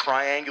large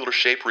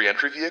triangular-shaped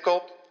re-entry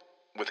vehicle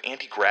with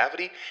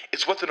anti-gravity.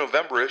 It's what the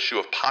November issue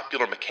of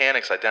Popular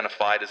Mechanics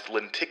identified as the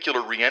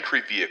lenticular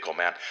re-entry vehicle,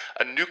 man.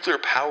 A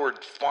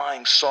nuclear-powered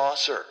flying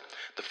saucer,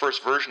 the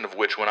first version of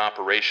which went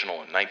operational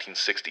in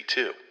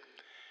 1962.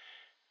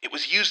 It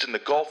was used in the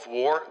Gulf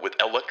War with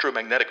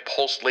electromagnetic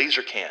pulse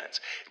laser cannons.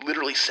 It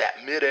literally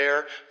sat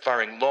mid-air,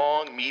 firing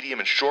long, medium,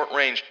 and short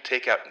range to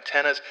take out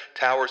antennas,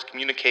 towers,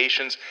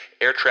 communications,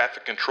 air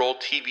traffic control,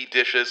 TV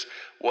dishes,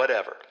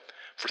 whatever.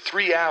 For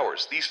 3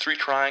 hours, these three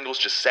triangles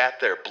just sat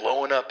there,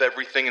 blowing up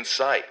everything in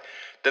sight.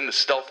 Then the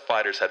stealth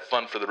fighters had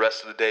fun for the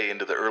rest of the day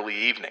into the early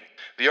evening.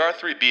 The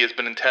R-3B has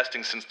been in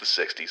testing since the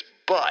 60s,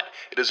 but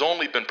it has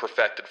only been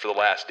perfected for the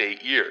last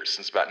 8 years,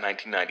 since about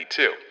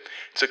 1992.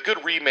 It's a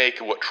good remake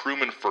of what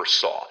Truman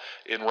first saw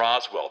in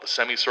Roswell, the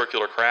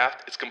semicircular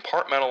craft. It's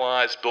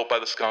compartmentalized, built by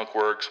the Skunk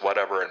Works,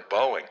 whatever, and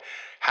Boeing.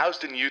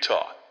 Housed in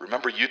Utah.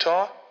 Remember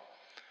Utah?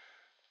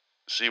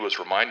 Z was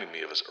reminding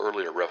me of his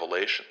earlier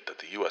revelation that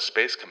the U.S.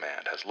 Space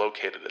Command has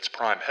located its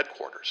prime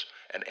headquarters,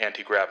 an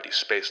anti-gravity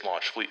space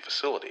launch fleet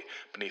facility,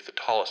 beneath the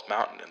tallest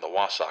mountain in the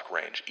Wasatch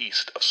Range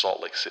east of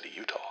Salt Lake City,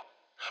 Utah.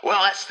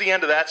 Well, that's the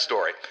end of that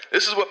story.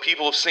 This is what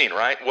people have seen,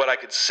 right? What I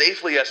could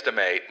safely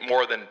estimate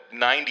more than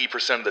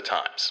 90% of the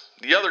times.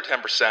 The other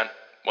 10%,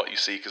 what you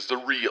seek is the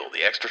real,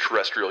 the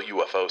extraterrestrial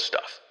UFO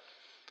stuff.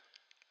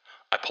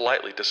 I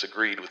politely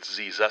disagreed with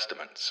Z's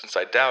estimate, since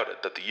I doubted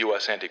that the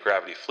U.S.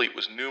 anti-gravity fleet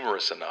was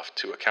numerous enough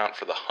to account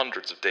for the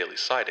hundreds of daily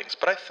sightings,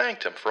 but I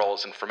thanked him for all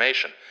his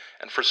information,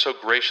 and for so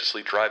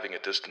graciously driving a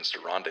distance to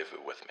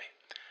rendezvous with me.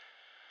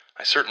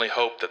 I certainly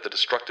hope that the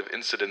destructive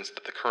incidents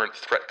that the current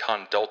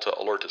ThreatCon Delta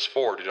alert is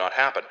for do not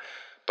happen,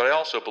 but I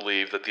also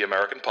believe that the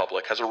American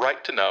public has a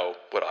right to know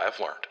what I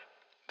have learned.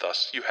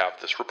 Thus, you have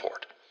this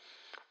report.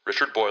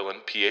 Richard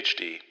Boylan,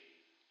 Ph.D.,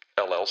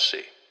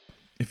 LLC.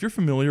 If you're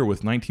familiar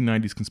with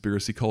 1990s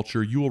conspiracy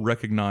culture, you will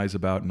recognize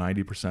about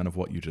 90% of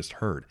what you just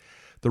heard.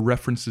 The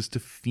references to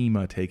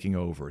FEMA taking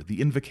over, the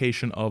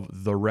invocation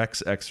of the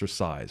Rex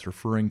exercise,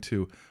 referring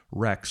to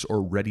Rex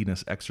or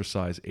Readiness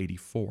Exercise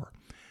 84.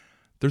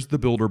 There's the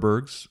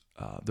Bilderbergs.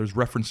 There's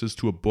references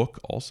to a book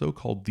also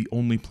called The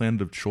Only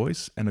Planet of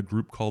Choice and a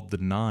group called The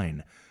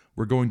Nine.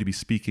 We're going to be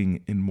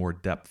speaking in more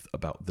depth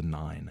about The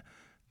Nine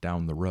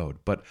down the road.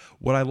 But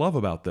what I love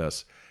about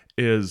this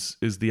is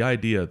the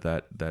idea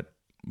that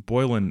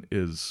Boylan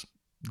is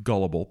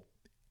gullible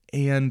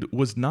and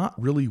was not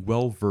really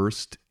well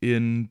versed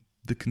in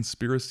the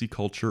conspiracy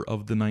culture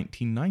of the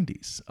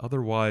 1990s.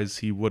 Otherwise,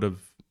 he would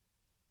have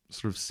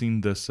sort of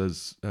seen this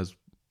as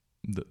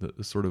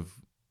the sort of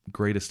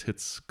greatest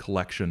hits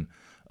collection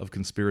of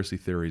conspiracy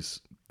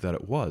theories that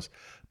it was.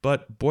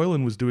 But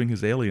Boylan was doing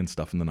his alien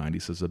stuff in the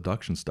 90s, his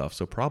abduction stuff,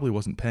 so probably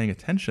wasn't paying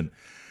attention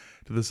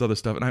to this other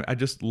stuff. And I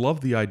just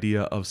love the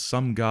idea of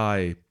some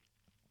guy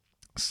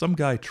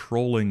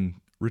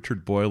trolling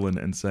Richard Boylan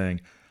and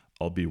saying,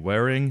 I'll be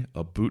wearing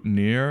a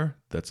boutonniere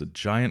that's a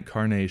giant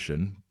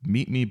carnation.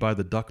 Meet me by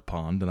the duck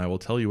pond and I will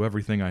tell you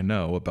everything I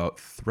know about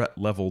threat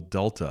level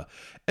Delta.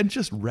 And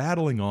just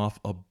rattling off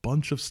a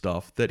bunch of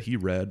stuff that he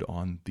read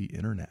on the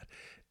internet.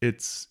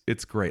 It's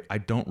great. I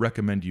don't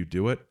recommend you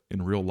do it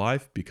in real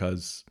life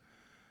because,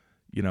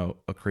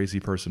 a crazy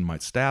person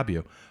might stab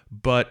you.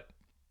 But,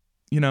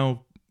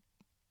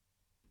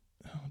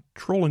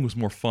 trolling was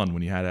more fun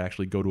when you had to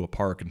actually go to a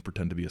park and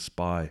pretend to be a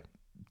spy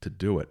to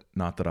do it.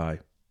 Not that I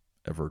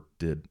ever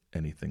did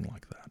anything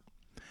like that.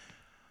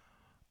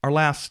 Our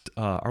last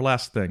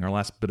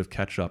bit of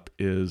catch up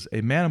is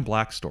a Man in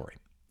Black story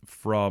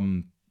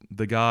from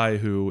the guy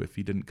who, if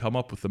he didn't come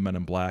up with the Men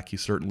in Black, he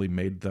certainly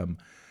made them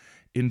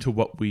into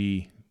what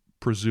we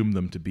presume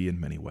them to be in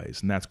many ways,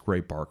 and that's Gray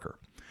Barker.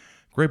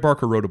 Gray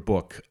Barker wrote a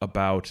book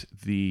about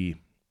the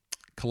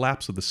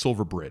collapse of the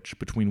Silver Bridge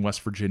between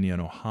West Virginia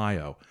and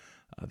Ohio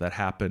that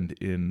happened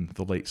in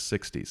the late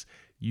 60s.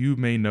 You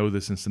may know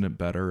this incident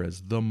better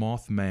as the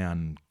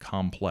Mothman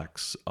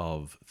complex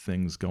of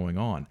things going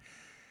on.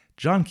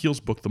 John Keel's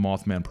book, The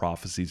Mothman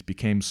Prophecies,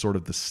 became sort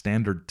of the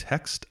standard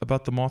text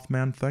about the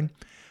Mothman thing,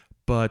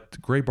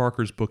 but Gray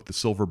Barker's book, The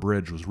Silver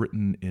Bridge, was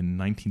written in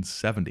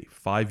 1970,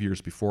 5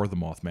 years before the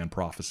Mothman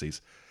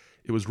Prophecies.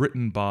 It was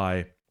written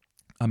by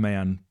a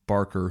man,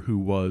 Barker, who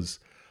was,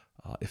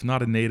 if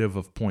not a native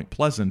of Point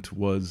Pleasant,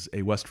 was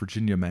a West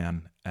Virginia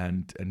man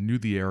and knew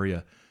the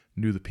area,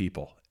 knew the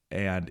people.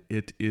 And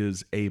it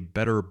is a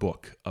better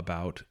book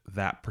about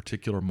that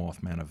particular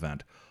Mothman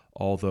event,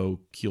 although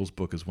Keel's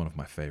book is one of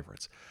my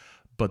favorites.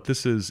 But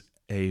this is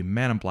a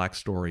Man in Black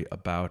story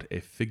about a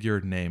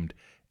figure named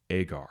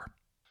Agar.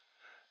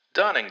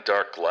 Donning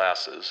dark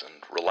glasses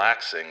and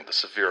relaxing the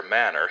severe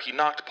manner, he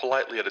knocked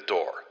politely at a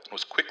door and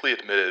was quickly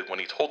admitted when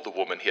he told the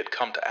woman he had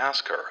come to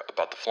ask her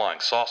about the flying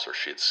saucer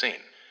she had seen.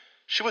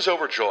 She was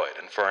overjoyed,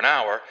 and for an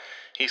hour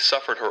he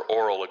suffered her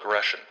oral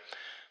aggression.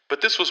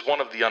 But this was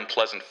one of the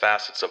unpleasant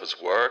facets of his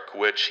work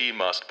which he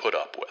must put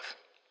up with.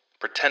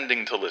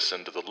 Pretending to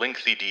listen to the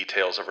lengthy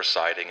details of her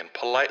sighting and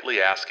politely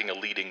asking a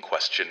leading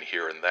question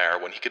here and there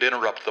when he could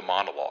interrupt the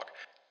monologue.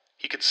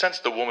 He could sense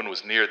the woman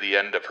was near the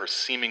end of her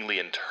seemingly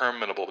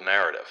interminable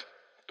narrative.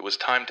 It was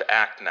time to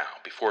act now,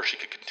 before she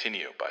could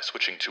continue by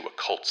switching to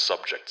occult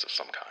subjects of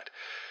some kind.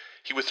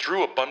 He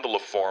withdrew a bundle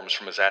of forms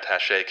from his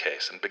attaché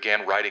case and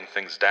began writing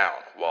things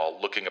down, while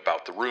looking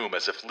about the room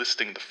as if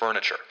listing the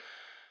furniture.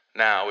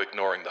 Now,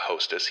 ignoring the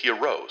hostess, he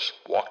arose,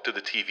 walked to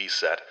the TV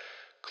set,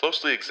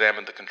 closely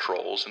examined the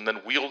controls, and then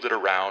wheeled it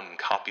around and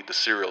copied the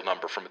serial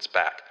number from its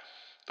back.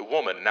 The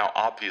woman, now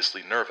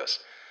obviously nervous,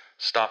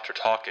 stopped her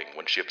talking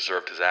when she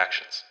observed his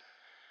actions.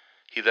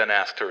 He then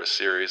asked her a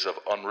series of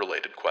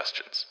unrelated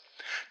questions.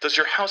 Does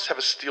your house have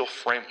a steel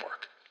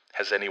framework?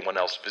 Has anyone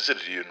else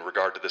visited you in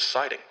regard to this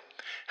sighting?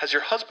 Has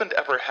your husband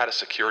ever had a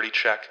security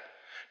check?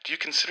 Do you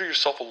consider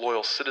yourself a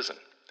loyal citizen?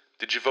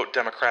 Did you vote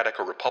Democratic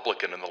or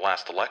Republican in the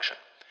last election?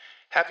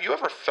 Have you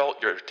ever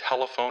felt your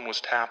telephone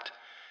was tapped?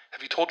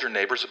 Have you told your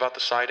neighbors about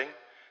the sighting?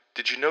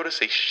 Did you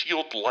notice a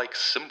shield-like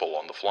symbol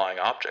on the flying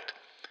object?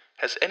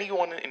 Has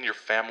anyone in your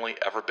family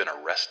ever been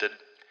arrested?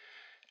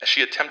 As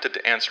she attempted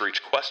to answer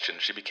each question,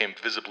 she became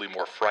visibly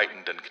more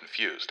frightened and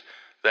confused.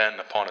 Then,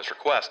 upon his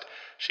request,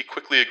 she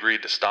quickly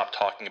agreed to stop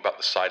talking about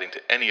the sighting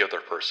to any other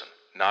person,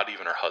 not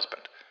even her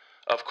husband.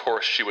 Of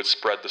course, she would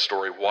spread the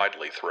story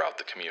widely throughout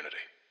the community.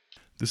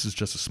 This is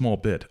just a small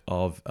bit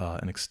of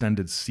an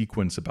extended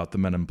sequence about the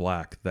Men in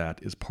Black that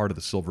is part of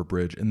the Silver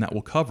Bridge, and that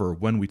we'll cover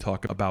when we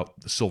talk about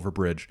the Silver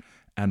Bridge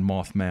and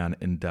Mothman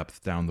in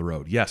depth down the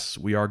road. Yes,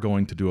 we are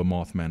going to do a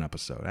Mothman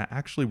episode.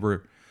 Actually,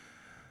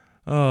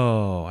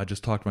 I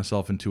just talked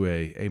myself into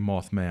a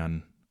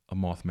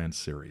Mothman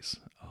series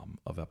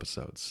of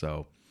episodes.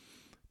 So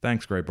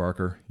thanks, Gray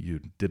Barker.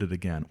 You did it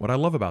again. What I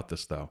love about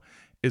this, though,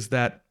 is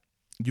that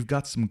you've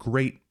got some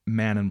great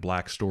Man in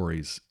Black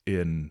stories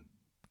in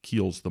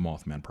Keel's The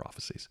Mothman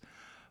Prophecies,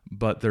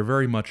 but they're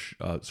very much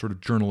sort of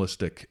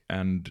journalistic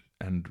and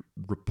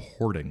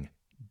reporting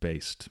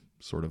based,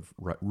 sort of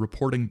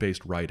reporting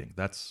based writing.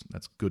 That's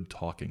good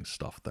talking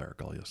stuff there,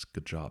 Gullius.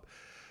 Good job.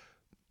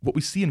 What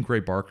we see in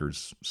Gray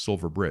Barker's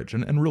Silver Bridge,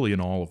 and really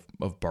in all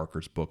of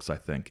Barker's books, I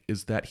think,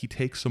 is that he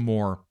takes a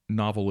more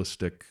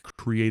novelistic,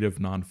 creative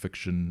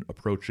nonfiction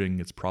approaching,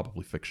 it's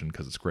probably fiction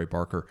because it's Gray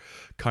Barker,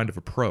 kind of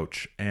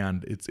approach,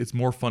 and it's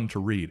more fun to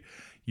read.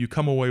 You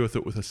come away with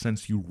it with a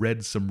sense you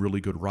read some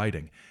really good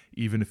writing,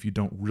 even if you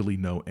don't really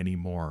know any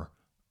more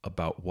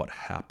about what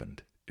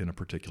happened in a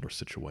particular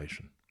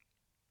situation.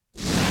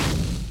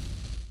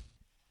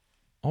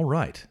 All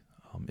right.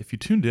 If you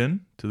tuned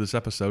in to this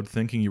episode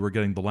thinking you were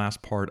getting the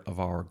last part of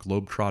our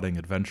globetrotting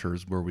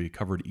adventures where we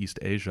covered East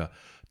Asia,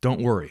 don't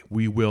worry.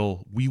 We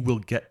will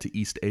get to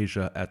East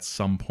Asia at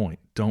some point.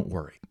 Don't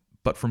worry.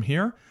 But from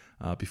here,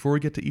 before we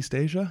get to East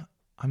Asia,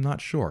 I'm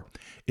not sure.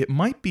 It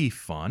might be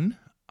fun.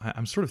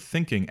 I'm sort of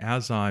thinking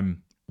as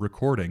I'm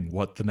recording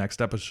what the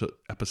next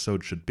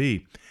episode should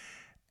be,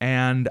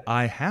 and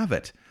I have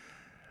it.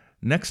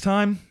 Next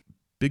time,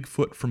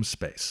 Bigfoot from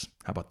space.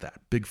 How about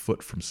that?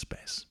 Bigfoot from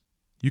space.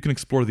 You can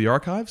explore the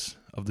archives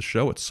of the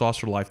show at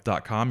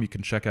saucerlife.com. You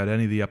can check out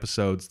any of the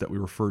episodes that we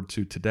referred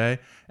to today,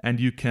 and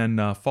you can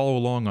follow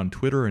along on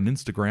Twitter and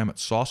Instagram at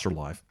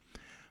saucerlife.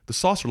 The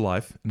Saucer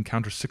Life,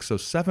 Encounter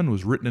 607,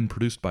 was written and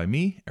produced by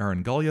me,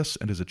 Aaron Gullius,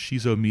 and is a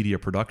Chizo Media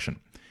production.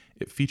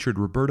 It featured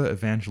Roberta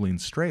Evangeline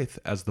Straith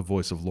as the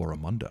voice of Laura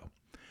Mundo.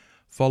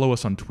 Follow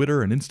us on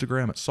Twitter and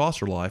Instagram at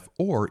saucerlife,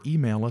 or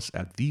email us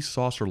at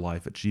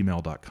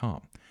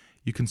thesaucerlife@gmail.com.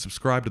 You can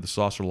subscribe to The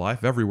Saucer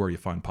Life everywhere you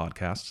find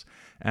podcasts,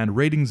 and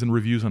ratings and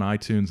reviews on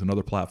iTunes and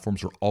other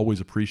platforms are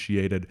always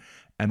appreciated,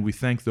 and we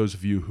thank those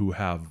of you who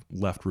have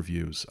left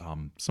reviews.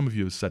 Some of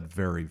you have said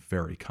very,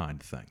 very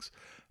kind things,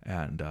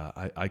 and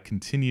I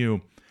continue,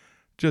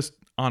 just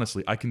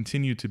honestly, I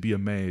continue to be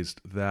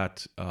amazed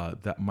that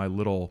that my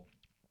little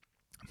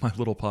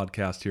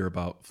podcast here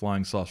about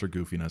flying saucer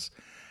goofiness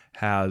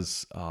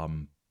has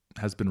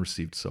been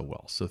received so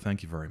well. So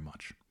thank you very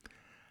much.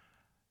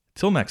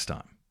 Till next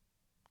time.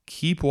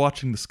 Keep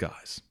watching the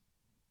skies,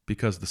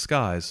 because the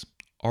skies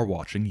are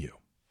watching you.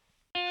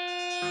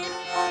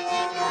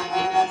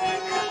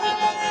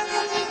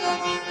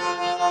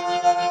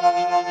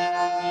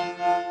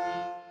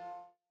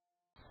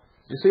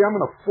 You see, I'm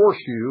going to force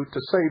you to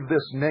save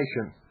this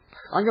nation.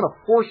 I'm going to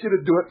force you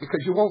to do it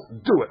because you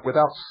won't do it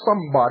without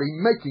somebody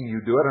making you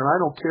do it, and I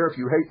don't care if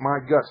you hate my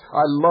guts.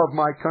 I love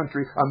my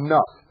country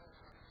enough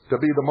to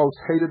be the most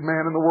hated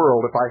man in the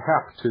world if I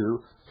have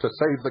to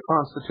save the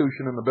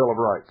Constitution and the Bill of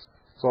Rights.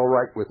 It's all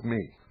right with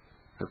me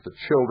if the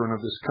children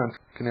of this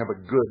country can have a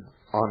good,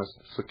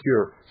 honest,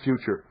 secure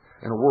future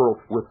in a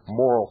world with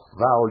moral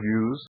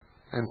values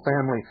and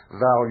family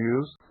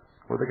values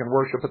where they can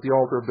worship at the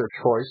altar of their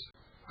choice.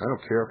 I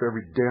don't care if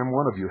every damn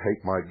one of you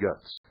hate my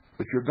guts,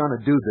 but you're going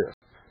to do this.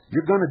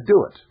 You're going to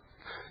do it.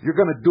 You're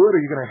going to do it, or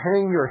you're going to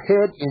hang your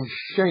head in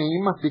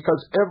shame, because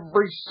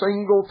every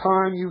single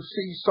time you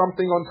see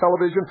something on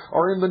television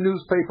or in the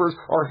newspapers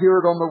or hear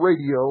it on the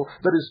radio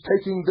that is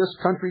taking this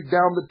country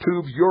down the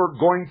tubes, you're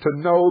going to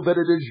know that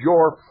it is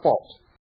your fault.